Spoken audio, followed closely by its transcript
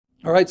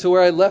All right, so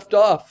where I left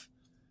off,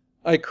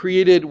 I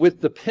created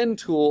with the pen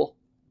tool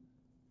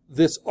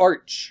this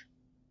arch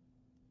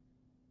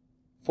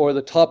for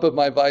the top of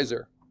my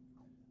visor.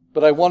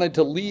 But I wanted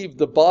to leave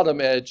the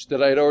bottom edge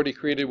that I had already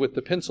created with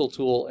the pencil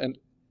tool and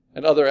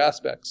other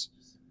aspects.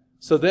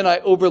 So then I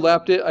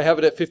overlapped it. I have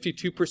it at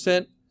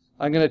 52%.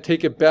 I'm going to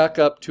take it back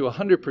up to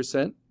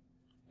 100%.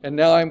 And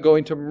now I'm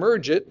going to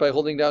merge it by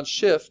holding down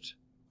Shift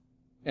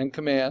and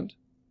Command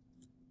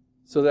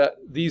so that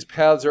these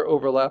paths are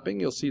overlapping.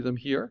 You'll see them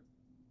here,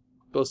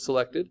 both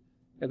selected.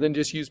 And then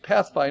just use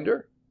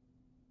Pathfinder,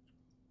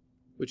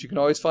 which you can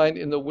always find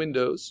in the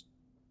windows,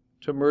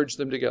 to merge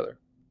them together.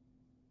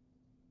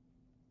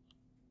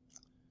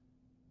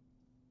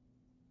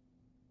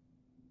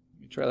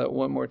 Let me try that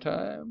one more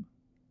time.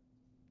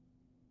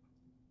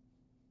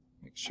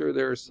 Make sure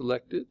they're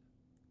selected.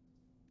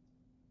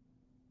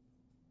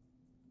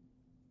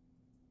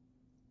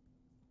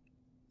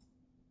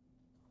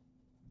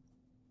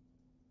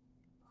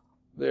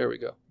 There we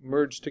go.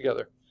 Merged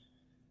together.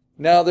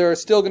 Now there are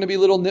still going to be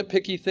little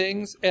nitpicky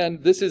things,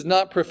 and this is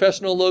not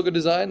professional logo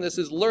design. This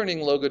is learning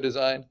logo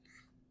design.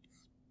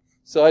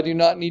 So I do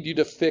not need you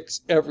to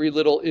fix every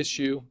little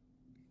issue,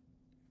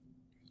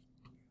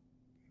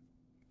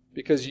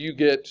 because you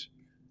get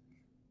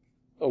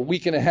a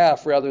week and a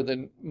half rather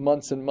than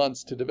months and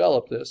months to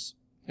develop this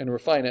and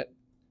refine it.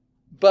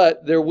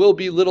 But there will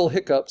be little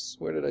hiccups.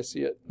 Where did I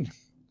see it?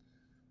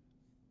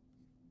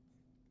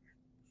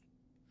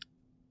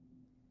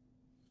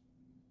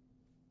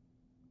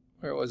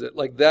 Where was it?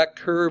 Like that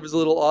curve is a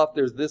little off.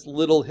 There's this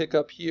little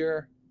hiccup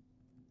here.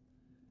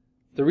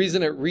 The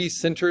reason it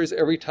recenters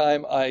every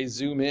time I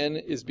zoom in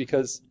is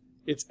because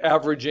it's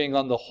averaging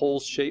on the whole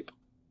shape.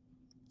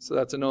 So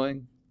that's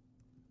annoying.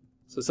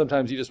 So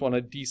sometimes you just want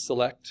to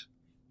deselect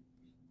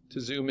to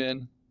zoom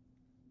in.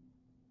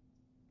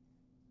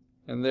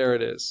 And there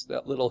it is,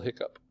 that little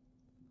hiccup.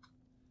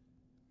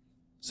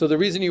 So the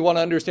reason you want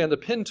to understand the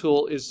pen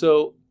tool is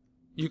so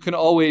you can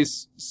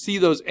always see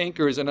those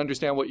anchors and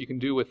understand what you can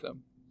do with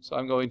them. So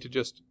I'm going to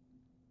just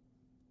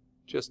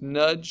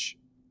nudge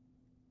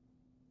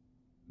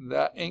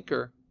that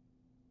anchor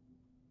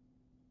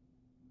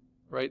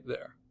right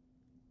there.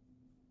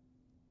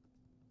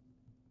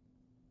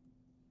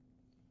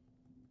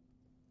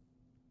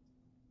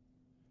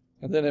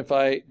 And then if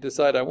I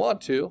decide I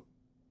want to,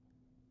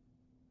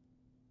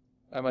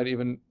 I might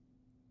even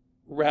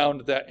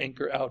round that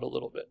anchor out a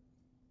little bit.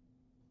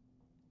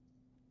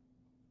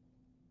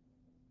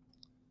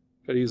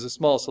 Got to use a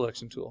small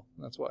selection tool,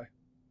 that's why.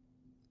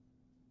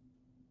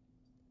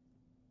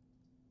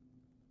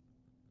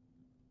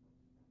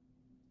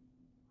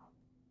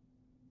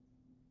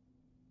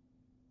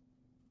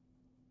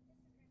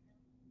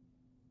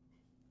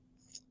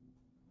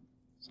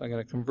 So I'm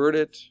going to convert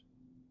it.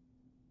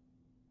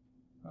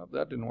 Oh,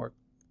 that didn't work.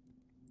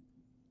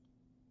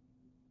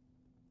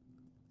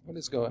 What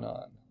is going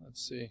on?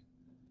 Let's see.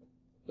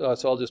 Oh,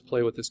 so I'll just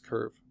play with this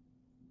curve.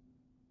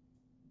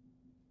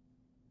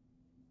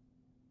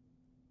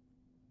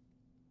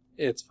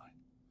 It's fine.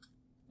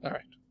 All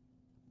right.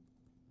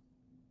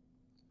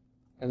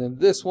 And then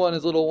this one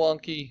is a little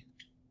wonky.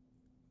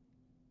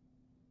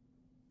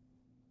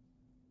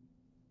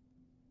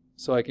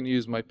 So I can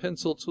use my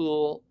pencil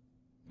tool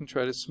and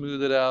try to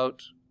smooth it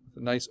out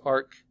with a nice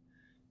arc,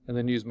 and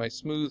then use my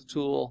smooth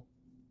tool.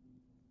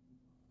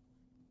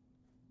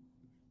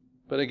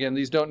 But again,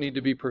 these don't need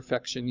to be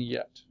perfection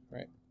yet,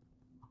 right?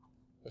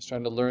 I was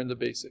trying to learn the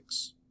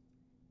basics.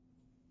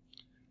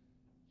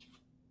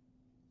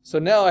 So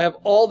now I have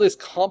all this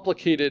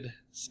complicated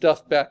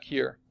stuff back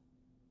here.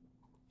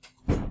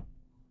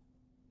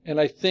 And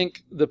I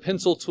think the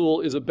pencil tool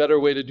is a better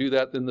way to do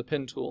that than the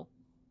pen tool,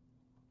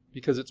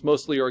 because it's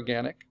mostly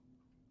organic.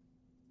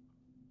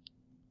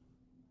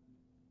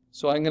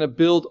 So I'm going to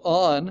build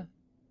on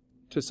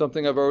to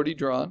something I've already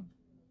drawn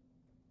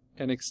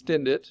and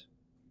extend it.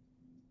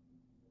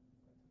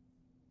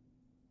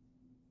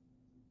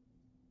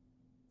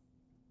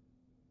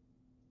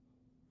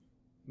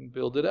 And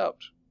build it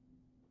out.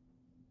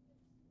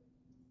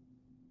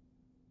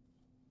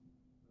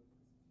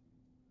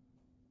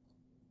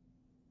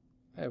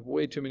 I have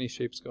way too many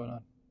shapes going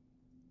on.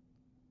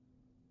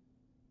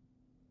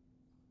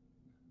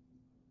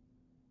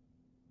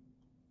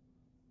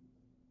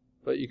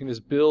 But you can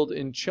just build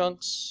in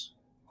chunks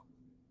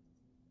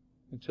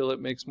until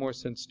it makes more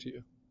sense to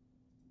you.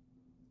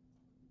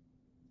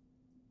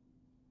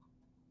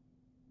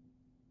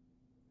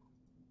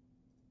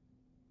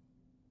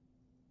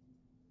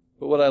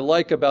 But what I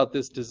like about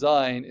this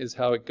design is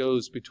how it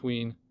goes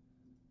between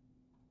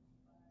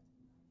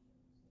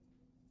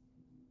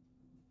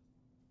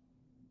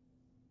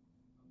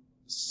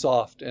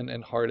soft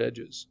and hard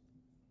edges.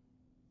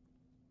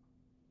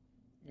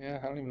 Yeah,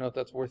 I don't even know if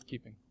that's worth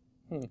keeping.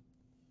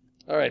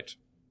 All right.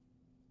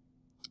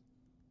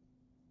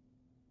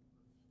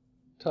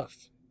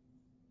 Tough.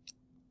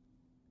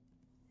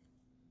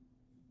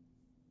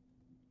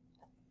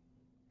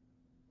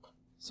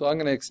 So I'm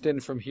going to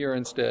extend from here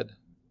instead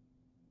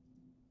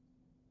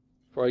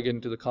before I get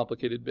into the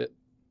complicated bit.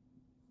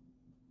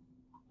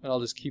 And I'll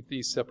just keep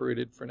these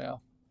separated for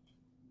now.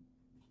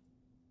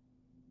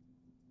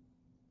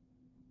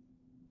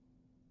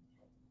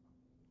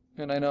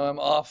 And I know I'm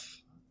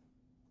off.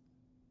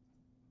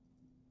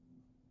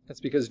 That's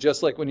because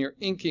just like when you're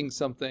inking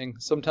something,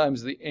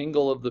 sometimes the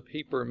angle of the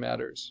paper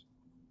matters.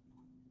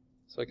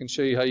 So I can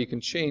show you how you can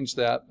change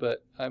that,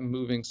 but I'm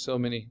moving so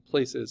many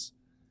places.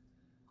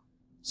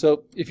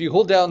 So if you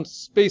hold down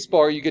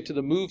spacebar, you get to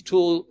the move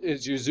tool.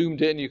 As you're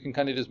zoomed in, you can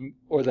kind of just,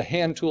 or the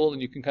hand tool,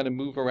 and you can kind of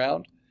move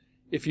around.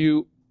 If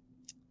you,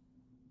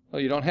 oh,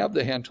 you don't have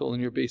the hand tool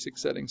in your basic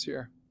settings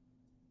here.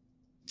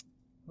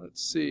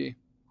 Let's see.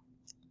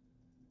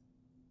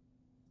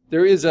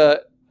 There is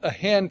a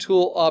hand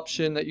tool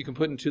option that you can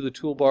put into the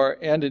toolbar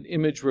and an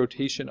image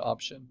rotation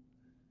option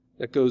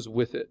that goes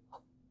with it.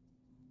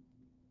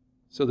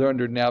 So they're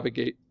under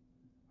navigate.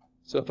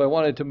 So if I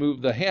wanted to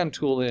move the hand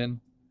tool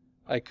in,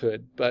 I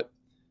could, but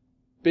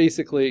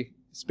basically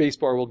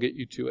spacebar will get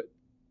you to it.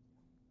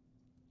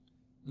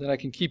 Then I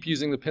can keep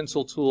using the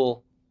pencil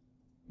tool.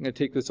 I'm going to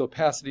take this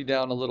opacity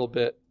down a little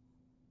bit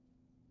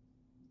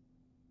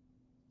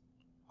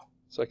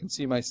so I can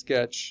see my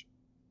sketch,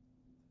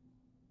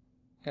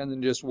 and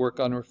then just work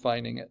on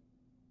refining it,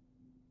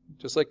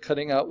 just like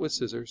cutting out with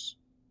scissors.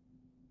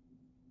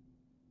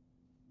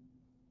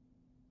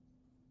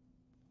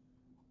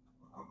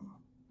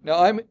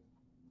 Now I'm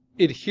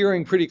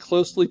adhering pretty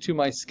closely to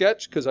my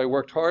sketch because I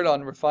worked hard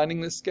on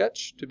refining this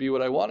sketch to be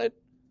what I wanted.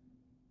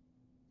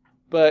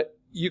 But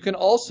you can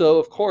also,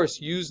 of course,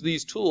 use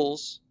these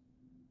tools,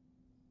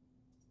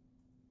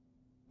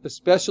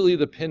 especially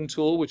the pen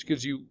tool, which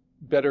gives you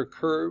better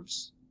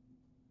curves,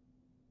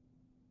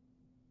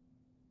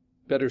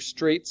 better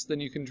straights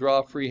than you can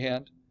draw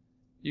freehand.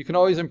 You can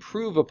always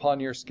improve upon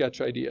your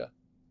sketch idea,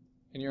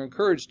 and you're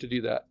encouraged to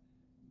do that.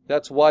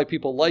 That's why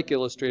people like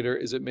Illustrator,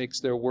 is it makes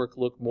their work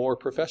look more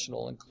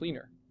professional and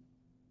cleaner.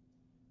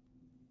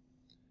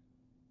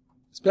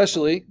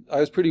 Especially, I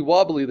was pretty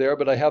wobbly there,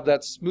 but I have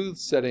that smooth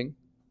setting,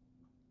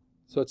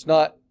 so it's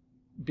not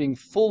being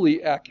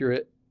fully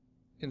accurate.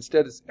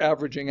 Instead, it's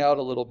averaging out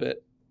a little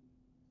bit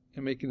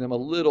and making them a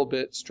little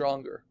bit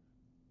stronger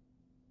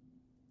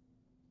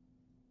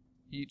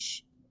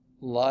each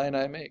line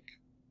I make.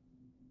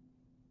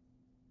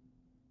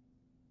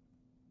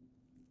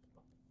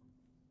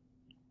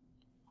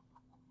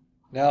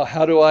 Now,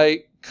 how do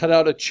I cut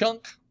out a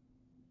chunk?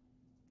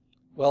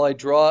 Well, I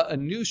draw a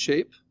new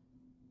shape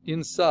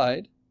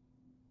inside.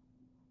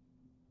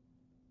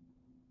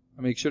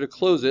 I make sure to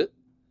close it,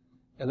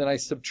 and then I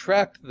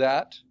subtract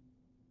that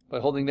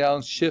by holding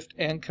down Shift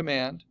and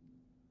Command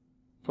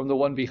from the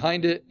one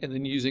behind it, and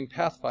then using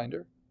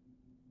Pathfinder,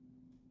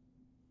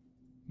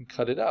 and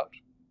cut it out.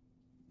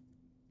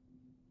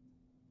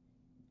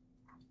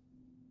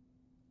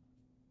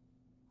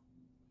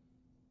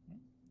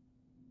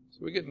 So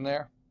we're getting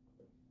there.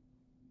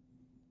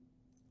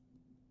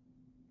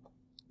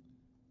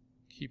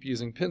 Keep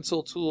using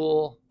pencil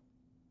tool,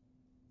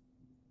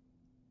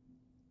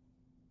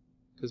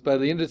 because by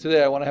the end of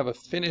today I want to have a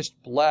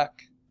finished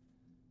black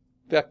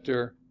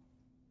vector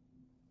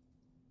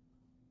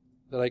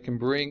that I can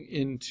bring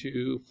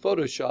into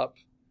Photoshop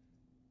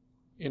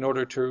in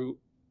order to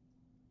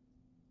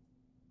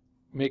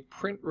make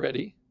print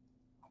ready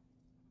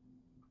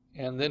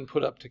and then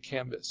put up to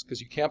canvas,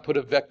 because you can't put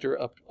a vector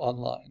up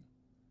online.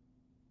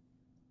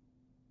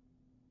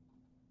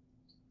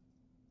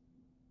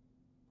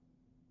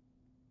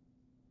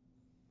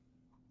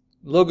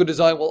 Logo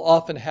design will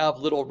often have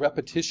little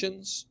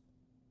repetitions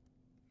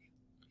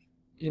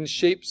in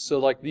shapes, so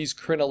like these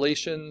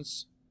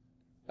crenellations,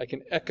 I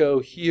can echo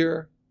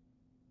here,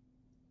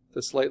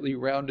 the slightly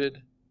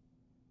rounded.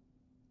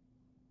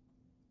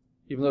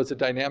 Even though it's a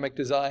dynamic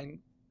design,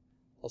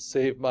 I'll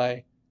save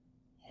my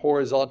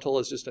horizontal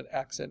as just an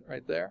accent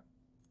right there.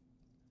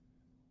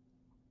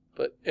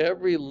 But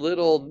every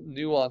little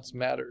nuance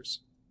matters.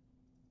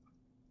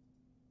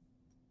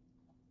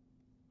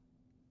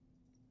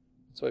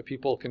 That's why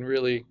people can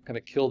really kind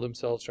of kill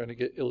themselves trying to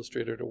get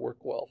Illustrator to work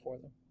well for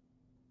them.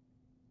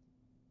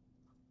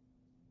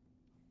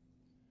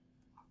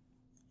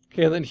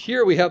 Okay, and then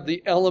here we have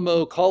the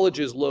Alamo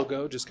College's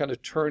logo just kind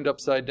of turned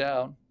upside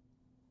down.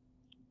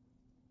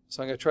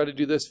 So I'm going to try to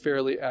do this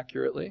fairly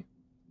accurately.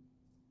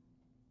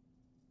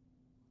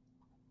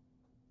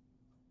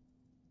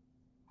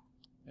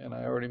 And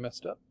I already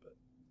messed up, but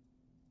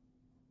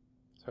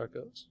that's how it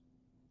goes.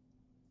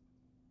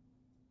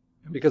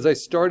 And because I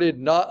started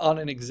not on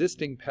an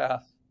existing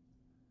path,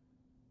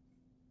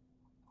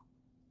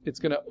 it's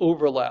going to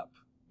overlap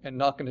and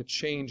not going to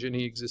change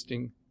any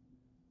existing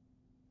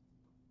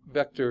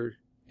vector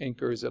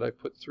anchors that I've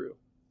put through.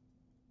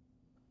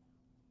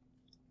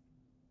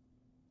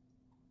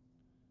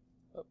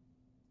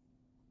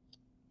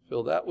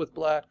 Fill that with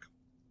black.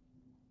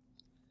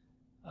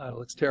 It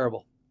looks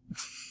terrible.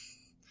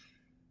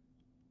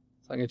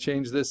 So I'm going to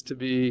change this to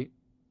be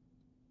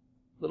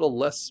a little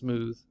less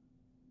smooth,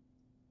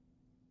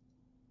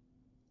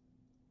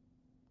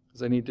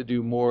 because I need to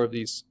do more of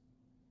these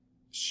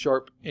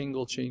sharp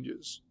angle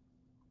changes.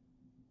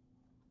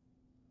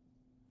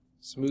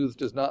 Smooth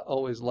does not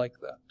always like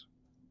that.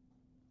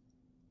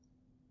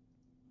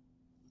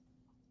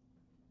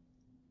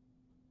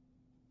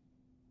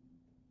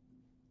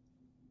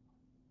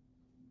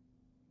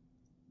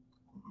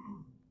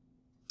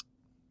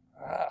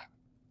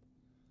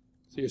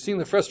 So you're seeing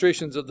the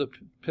frustrations of the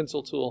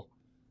pencil tool.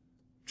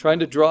 Trying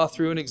to draw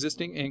through an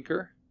existing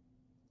anchor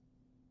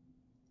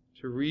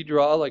to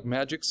redraw like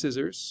magic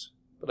scissors,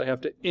 but I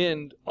have to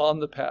end on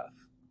the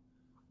path.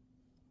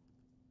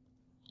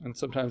 And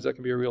sometimes that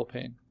can be a real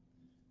pain.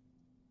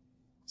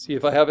 See,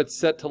 if I have it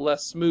set to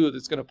less smooth,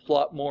 it's going to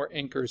plot more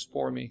anchors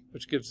for me,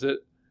 which gives it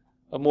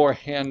a more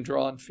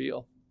hand-drawn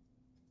feel.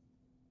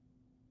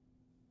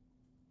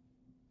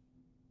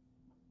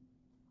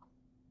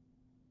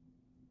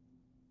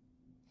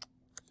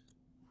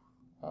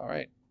 All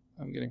right,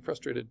 I'm getting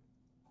frustrated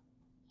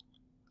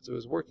because it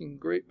was working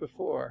great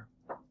before.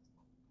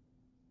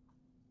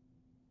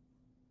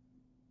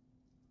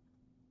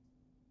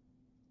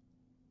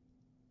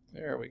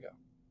 There we go.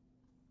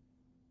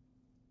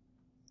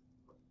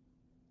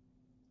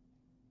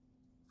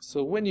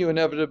 So when you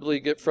inevitably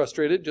get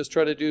frustrated, just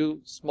try to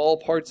do small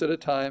parts at a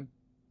time.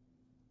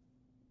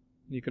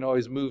 You can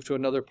always move to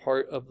another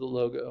part of the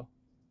logo.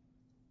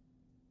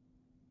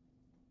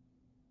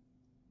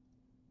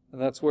 And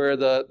that's where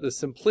the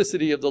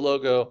simplicity of the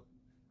logo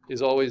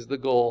is always the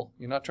goal.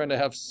 You're not trying to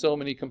have so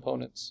many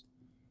components.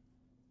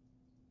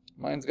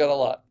 Mine's got a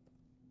lot.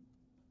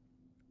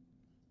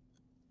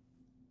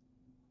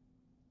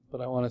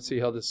 But I want to see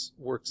how this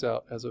works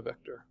out as a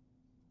vector.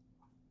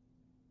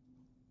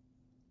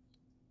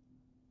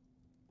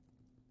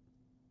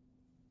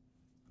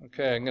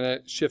 Okay, I'm going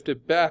to shift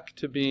it back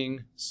to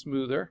being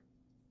smoother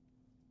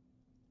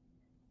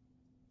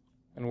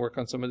and work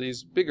on some of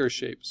these bigger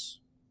shapes.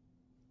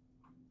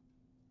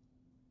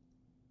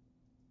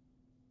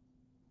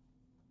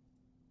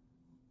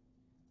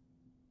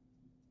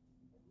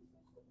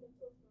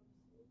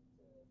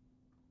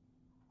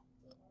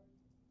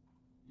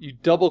 You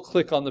double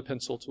click on the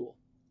pencil tool,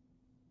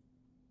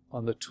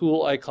 on the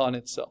tool icon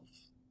itself,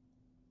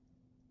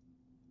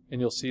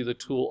 and you'll see the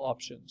tool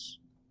options.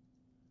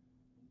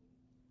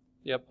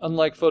 Yep,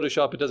 unlike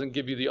Photoshop, it doesn't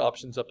give you the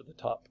options up at the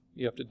top.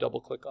 You have to double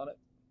click on it.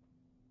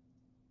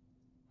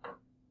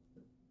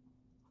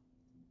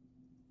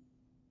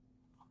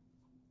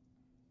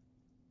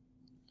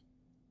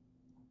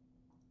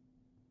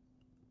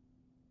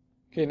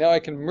 Okay, now I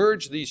can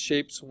merge these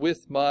shapes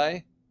with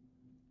my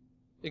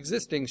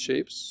existing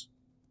shapes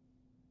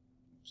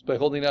just by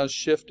holding down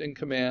Shift and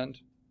Command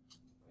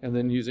and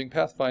then using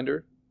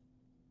Pathfinder,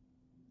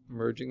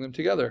 merging them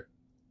together.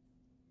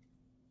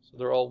 So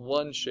they're all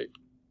one shape.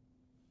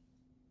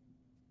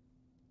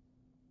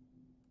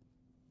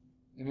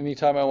 And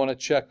anytime I want to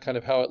check kind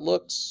of how it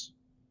looks,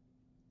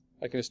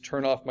 I can just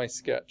turn off my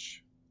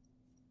sketch.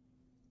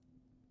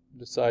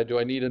 Decide, do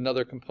I need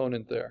another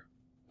component there?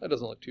 That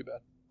doesn't look too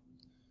bad.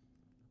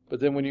 But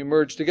then when you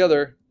merge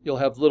together, you'll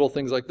have little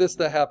things like this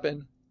that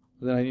happen.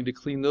 And then I need to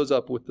clean those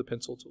up with the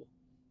pencil tool.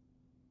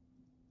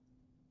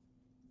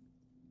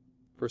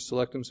 First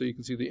select them so you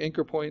can see the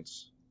anchor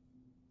points.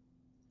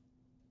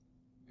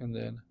 And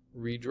then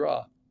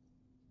redraw.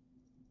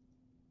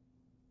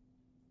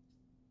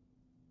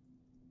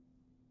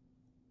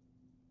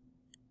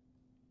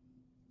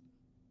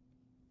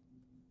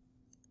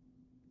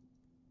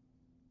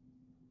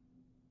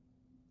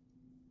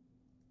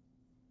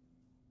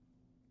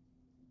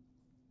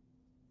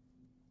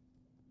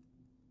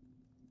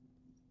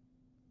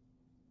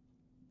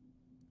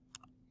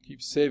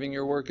 Keep saving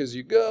your work as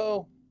you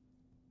go.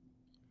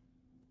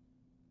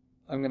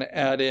 I'm going to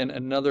add in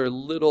another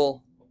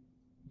little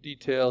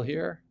detail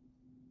here,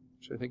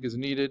 which I think is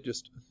needed,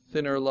 just a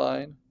thinner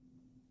line.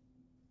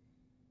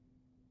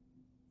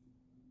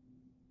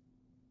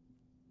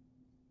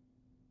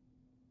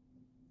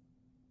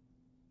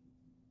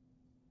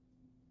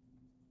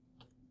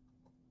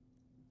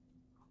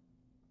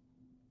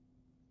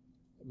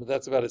 But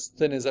that's about as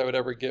thin as I would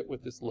ever get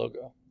with this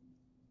logo.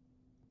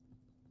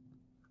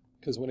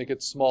 Because when it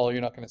gets smaller,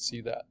 you're not going to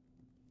see that.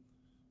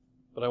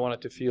 But I want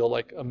it to feel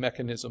like a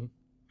mechanism.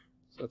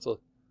 So that's a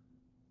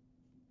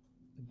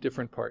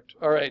different part.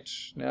 All right,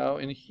 now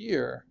in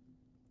here,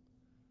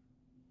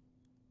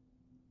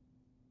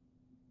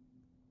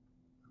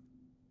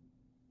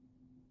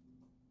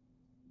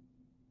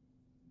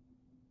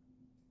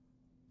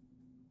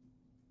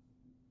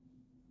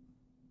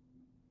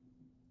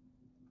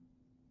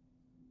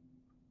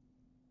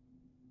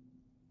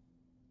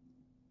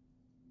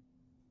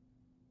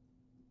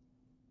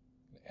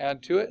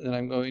 add to it, and then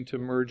I'm going to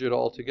merge it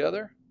all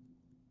together.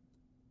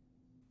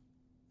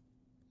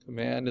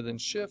 Command and then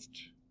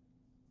Shift.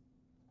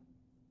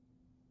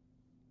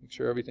 Make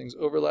sure everything's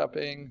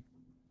overlapping.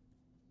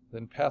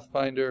 Then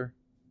Pathfinder.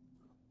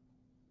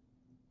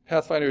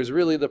 Pathfinder is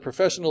really the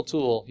professional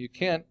tool. You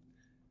can't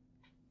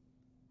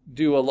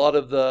do a lot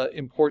of the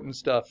important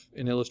stuff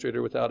in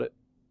Illustrator without it.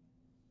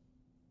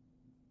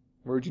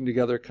 Merging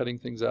together, cutting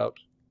things out.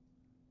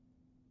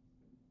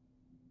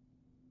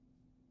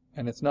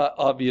 And it's not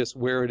obvious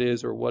where it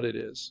is or what it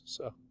is.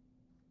 So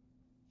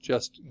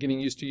just getting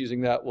used to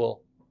using that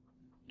will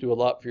do a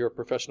lot for your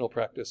professional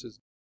practices.